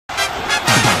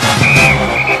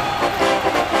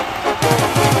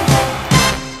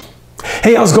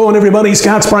Hey, how's it going, everybody?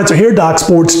 Scott Spreitzer here,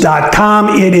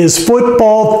 DocSports.com. It is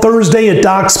Football Thursday at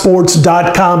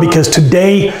DocSports.com because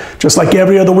today, just like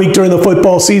every other week during the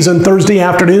football season, Thursday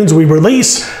afternoons, we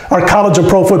release our college and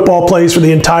pro football plays for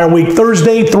the entire week,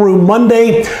 Thursday through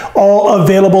Monday, all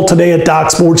available today at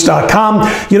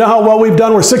DocSports.com. You know how well we've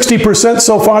done? We're 60%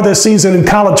 so far this season in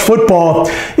college football,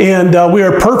 and we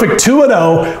are perfect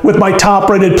 2-0 with my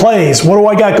top-rated plays. What do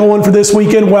I got going for this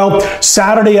weekend? Well,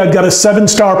 Saturday, I've got a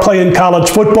 7-star play in college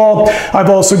football. I've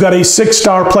also got a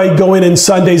 6-star play going in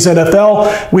Sunday's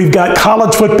NFL. We've got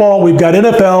college football. We've got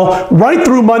NFL. Right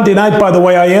through Monday night, by the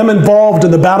way, I am involved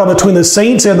in the battle between the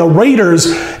Saints and the Raiders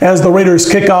as the Raiders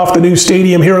kick off the new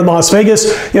stadium here in Las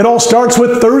Vegas. It all starts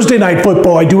with Thursday night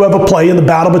football. I do have a play in the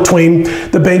battle between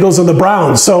the Bengals and the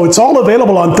Browns. So it's all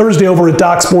available on Thursday over at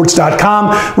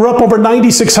DocSports.com. We're up over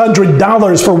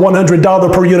 $9,600 for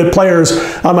 $100 per unit players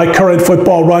on my current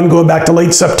football run going back to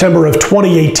late September of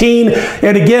 2018.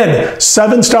 And again,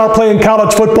 7-star play in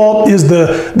college football is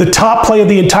the top play of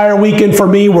the entire weekend for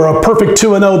me. We're a perfect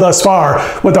 2-0 thus far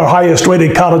with our highest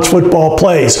rated college football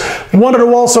plays. Wanted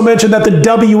to also mention that the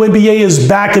WNBA is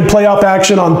back in playoff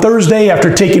action on Thursday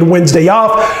after taking Wednesday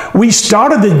off. We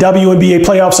started the WNBA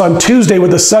playoffs on Tuesday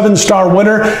with a 7-star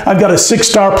winner. I've got a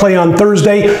 6-star play on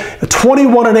Thursday.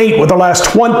 21-8 with the last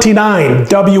 29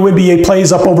 WNBA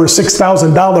plays, up over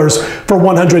 $6,000 for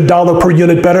 $100 per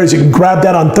unit bettors. You can grab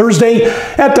that on Thursday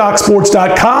at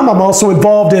DocSports.com. I'm also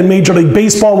involved in Major League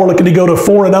Baseball. We're looking to go to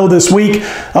 4-0 this week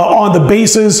on the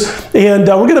bases. And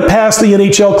we're going to pass the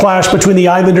NHL clash between the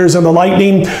Islanders and the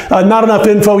Lightning. Not enough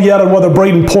info yet on whether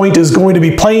Braden Point is going to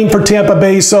be playing for Tampa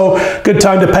Bay, so good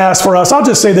time to pass for us. I'll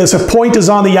just say this: if Point is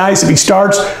on the ice, if he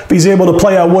starts, if he's able to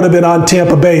play, I would have been on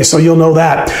Tampa Bay, so you'll know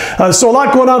that. So a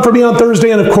lot going on for me on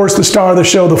Thursday, and of course the star of the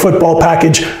show, the football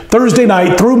package. Thursday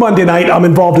night through Monday night, I'm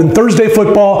involved in Thursday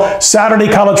football, Saturday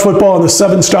college football, and the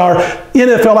 7-star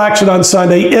NFL action on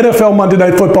Sunday, NFL Monday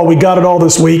Night Football. We got it all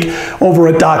this week over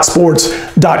at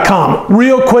DocSports.com.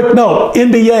 Real quick note,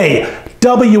 NBA,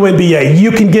 WNBA,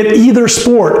 you can get either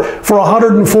sport for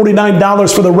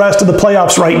 $149 for the rest of the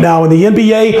playoffs right now in the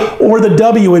NBA or the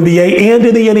WNBA, and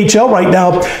in the NHL right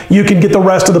now, you can get the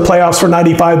rest of the playoffs for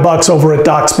 $95 over at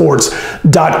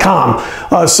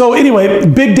DocSports.com. So anyway,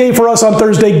 big day for us on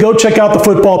Thursday. Go check out the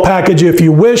football package if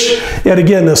you wish. And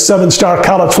again, the 7-star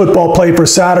college football play for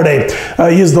Saturday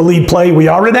is the lead play. We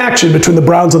are in action between the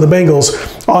Browns and the Bengals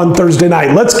on Thursday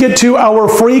night. Let's get to our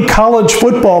free college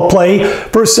football play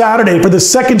for Saturday. For the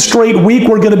second straight week,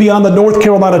 we're going to be on the North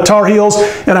Carolina Tar Heels,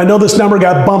 and I know this number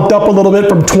got bumped up a little bit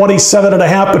from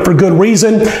 27.5, but for good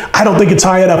reason. I don't think it's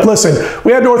high enough. Listen,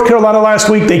 we had North Carolina last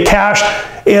week. They cashed.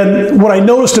 And what I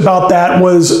noticed about that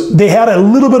was they had a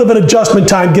little bit of an adjustment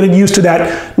time getting used to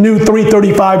that new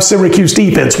 335 Syracuse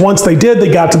defense. Once they did,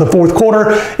 they got to the fourth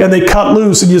quarter and they cut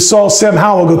loose, and you saw Sam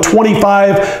Howell go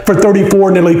 25 for 34,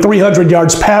 nearly 300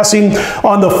 yards passing.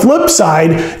 On the flip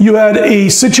side, you had a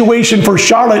situation for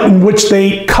Charlotte in which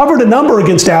they covered a number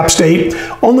against App State,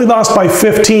 only lost by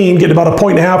 15, getting about a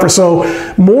point and a half or so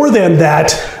more than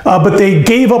that, but they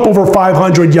gave up over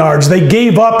 500 yards. They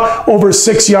gave up over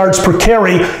 6 yards per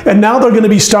carry. And now they're going to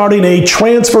be starting a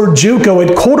transfer JUCO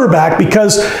at quarterback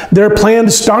because their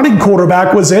planned starting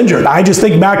quarterback was injured. I just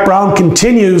think Mac Brown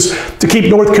continues to keep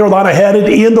North Carolina headed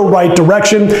in the right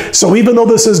direction. So even though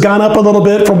this has gone up a little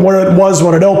bit from where it was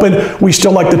when it opened, we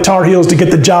still like the Tar Heels to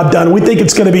get the job done. We think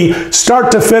it's going to be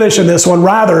start to finish in this one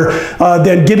rather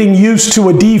than getting used to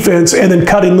a defense and then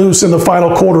cutting loose in the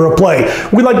final quarter of play.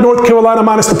 We like North Carolina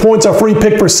minus the points, our free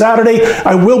pick for Saturday.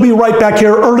 I will be right back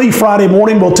here early Friday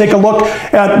morning. We'll take a look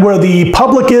at where the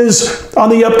public is on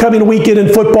the upcoming weekend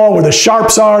in football, where the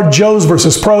sharps are, Joes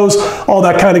versus pros, all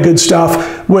that kind of good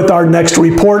stuff with our next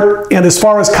report. And as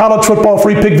far as college football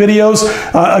free pick videos,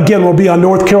 again, we'll be on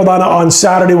North Carolina on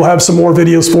Saturday. We'll have some more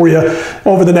videos for you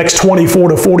over the next 24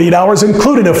 to 48 hours,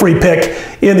 including a free pick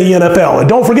in the NFL. And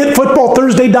don't forget, Football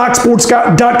Thursday,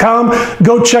 DocSports.com.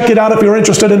 Go check it out if you're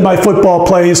interested in my football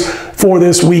plays for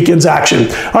this weekend's action.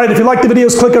 All right, if you like the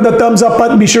videos, click on that thumbs up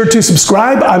button. Be sure to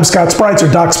subscribe. I'm Scott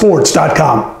Spreitzer,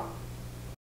 DocSports.com.